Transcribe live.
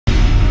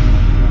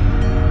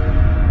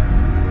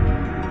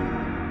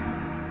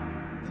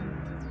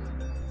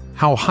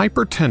How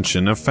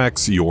hypertension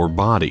affects your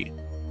body.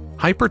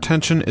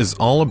 Hypertension is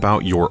all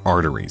about your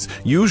arteries.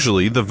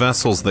 Usually, the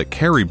vessels that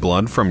carry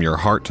blood from your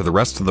heart to the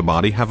rest of the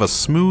body have a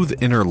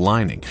smooth inner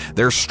lining.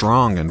 They're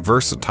strong and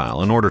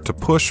versatile in order to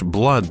push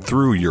blood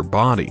through your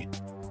body.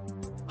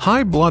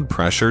 High blood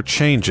pressure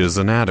changes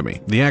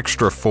anatomy. The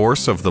extra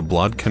force of the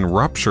blood can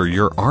rupture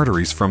your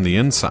arteries from the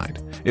inside.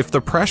 If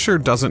the pressure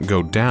doesn't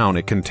go down,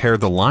 it can tear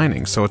the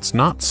lining, so it's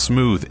not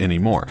smooth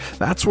anymore.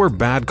 That's where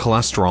bad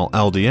cholesterol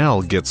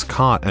LDL gets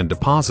caught and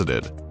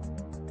deposited.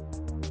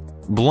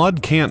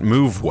 Blood can't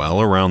move well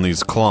around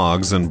these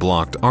clogs and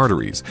blocked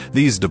arteries.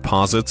 These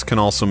deposits can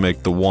also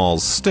make the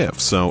walls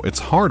stiff, so it's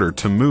harder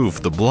to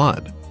move the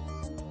blood.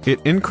 It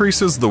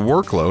increases the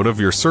workload of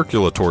your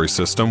circulatory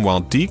system while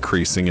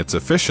decreasing its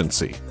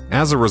efficiency.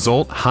 As a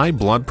result, high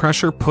blood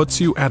pressure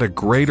puts you at a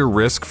greater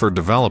risk for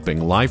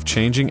developing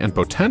life-changing and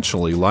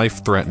potentially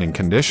life-threatening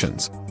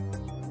conditions.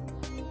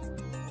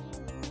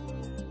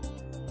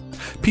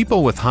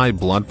 People with high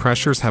blood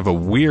pressures have a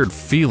weird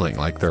feeling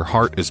like their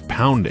heart is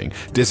pounding,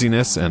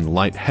 dizziness, and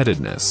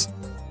lightheadedness.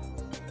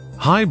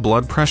 High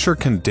blood pressure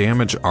can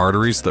damage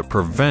arteries that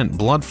prevent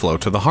blood flow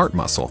to the heart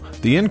muscle.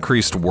 The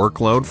increased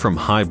workload from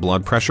high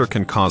blood pressure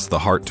can cause the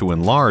heart to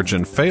enlarge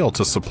and fail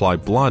to supply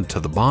blood to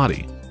the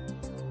body.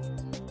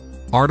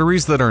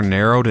 Arteries that are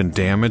narrowed and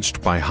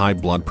damaged by high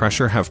blood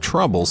pressure have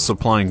trouble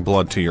supplying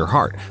blood to your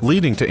heart,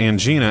 leading to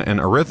angina and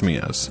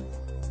arrhythmias.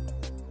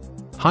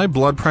 High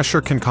blood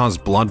pressure can cause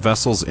blood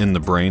vessels in the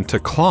brain to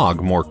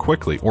clog more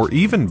quickly or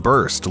even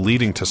burst,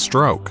 leading to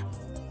stroke.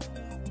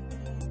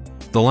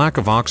 The lack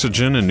of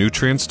oxygen and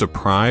nutrients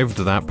deprived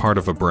that part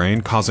of a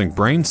brain, causing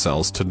brain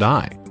cells to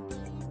die.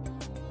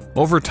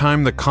 Over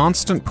time, the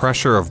constant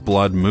pressure of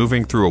blood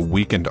moving through a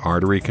weakened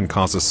artery can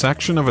cause a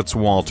section of its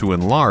wall to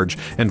enlarge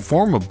and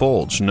form a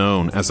bulge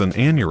known as an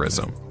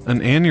aneurysm. An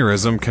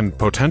aneurysm can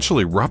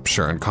potentially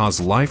rupture and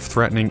cause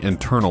life-threatening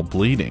internal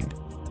bleeding.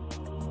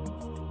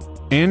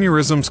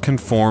 Aneurysms can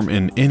form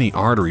in any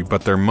artery,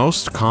 but they're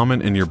most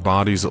common in your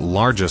body's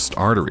largest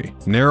artery.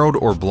 Narrowed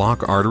or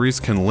blocked arteries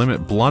can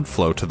limit blood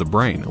flow to the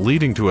brain,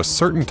 leading to a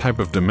certain type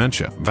of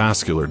dementia,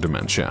 vascular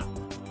dementia.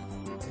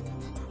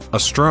 A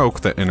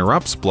stroke that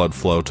interrupts blood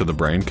flow to the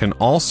brain can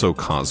also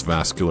cause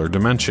vascular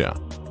dementia.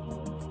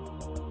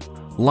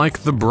 Like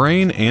the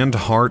brain and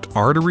heart,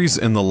 arteries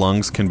in the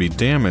lungs can be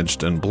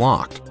damaged and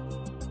blocked.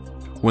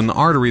 When the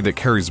artery that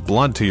carries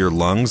blood to your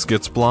lungs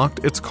gets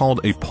blocked, it's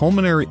called a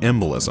pulmonary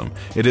embolism.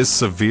 It is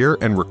severe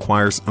and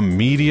requires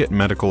immediate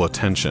medical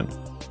attention.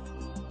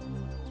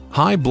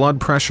 High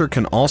blood pressure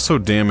can also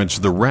damage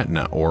the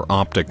retina or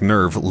optic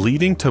nerve,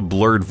 leading to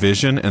blurred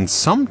vision and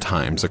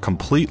sometimes a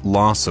complete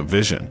loss of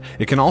vision.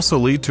 It can also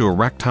lead to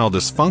erectile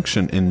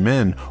dysfunction in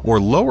men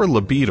or lower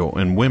libido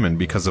in women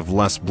because of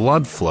less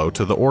blood flow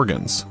to the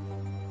organs.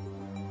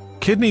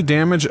 Kidney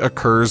damage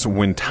occurs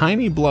when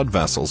tiny blood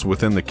vessels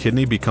within the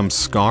kidney become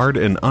scarred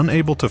and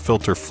unable to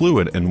filter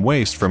fluid and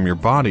waste from your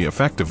body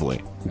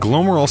effectively.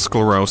 Glomerular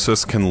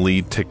sclerosis can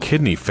lead to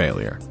kidney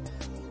failure.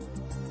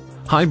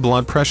 High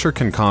blood pressure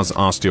can cause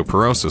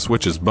osteoporosis,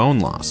 which is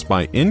bone loss,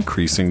 by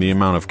increasing the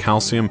amount of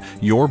calcium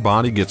your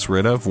body gets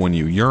rid of when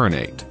you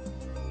urinate.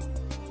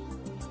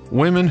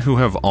 Women who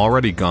have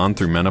already gone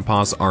through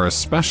menopause are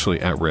especially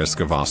at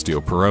risk of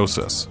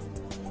osteoporosis.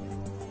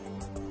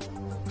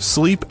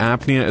 Sleep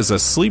apnea is a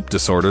sleep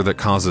disorder that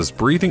causes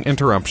breathing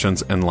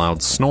interruptions and loud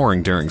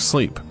snoring during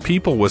sleep.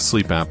 People with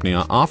sleep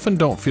apnea often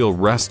don't feel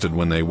rested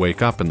when they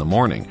wake up in the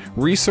morning.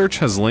 Research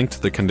has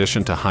linked the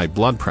condition to high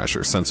blood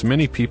pressure, since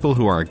many people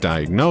who are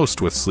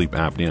diagnosed with sleep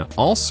apnea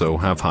also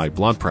have high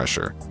blood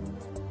pressure.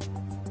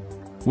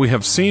 We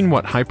have seen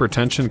what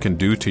hypertension can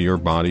do to your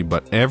body,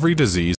 but every disease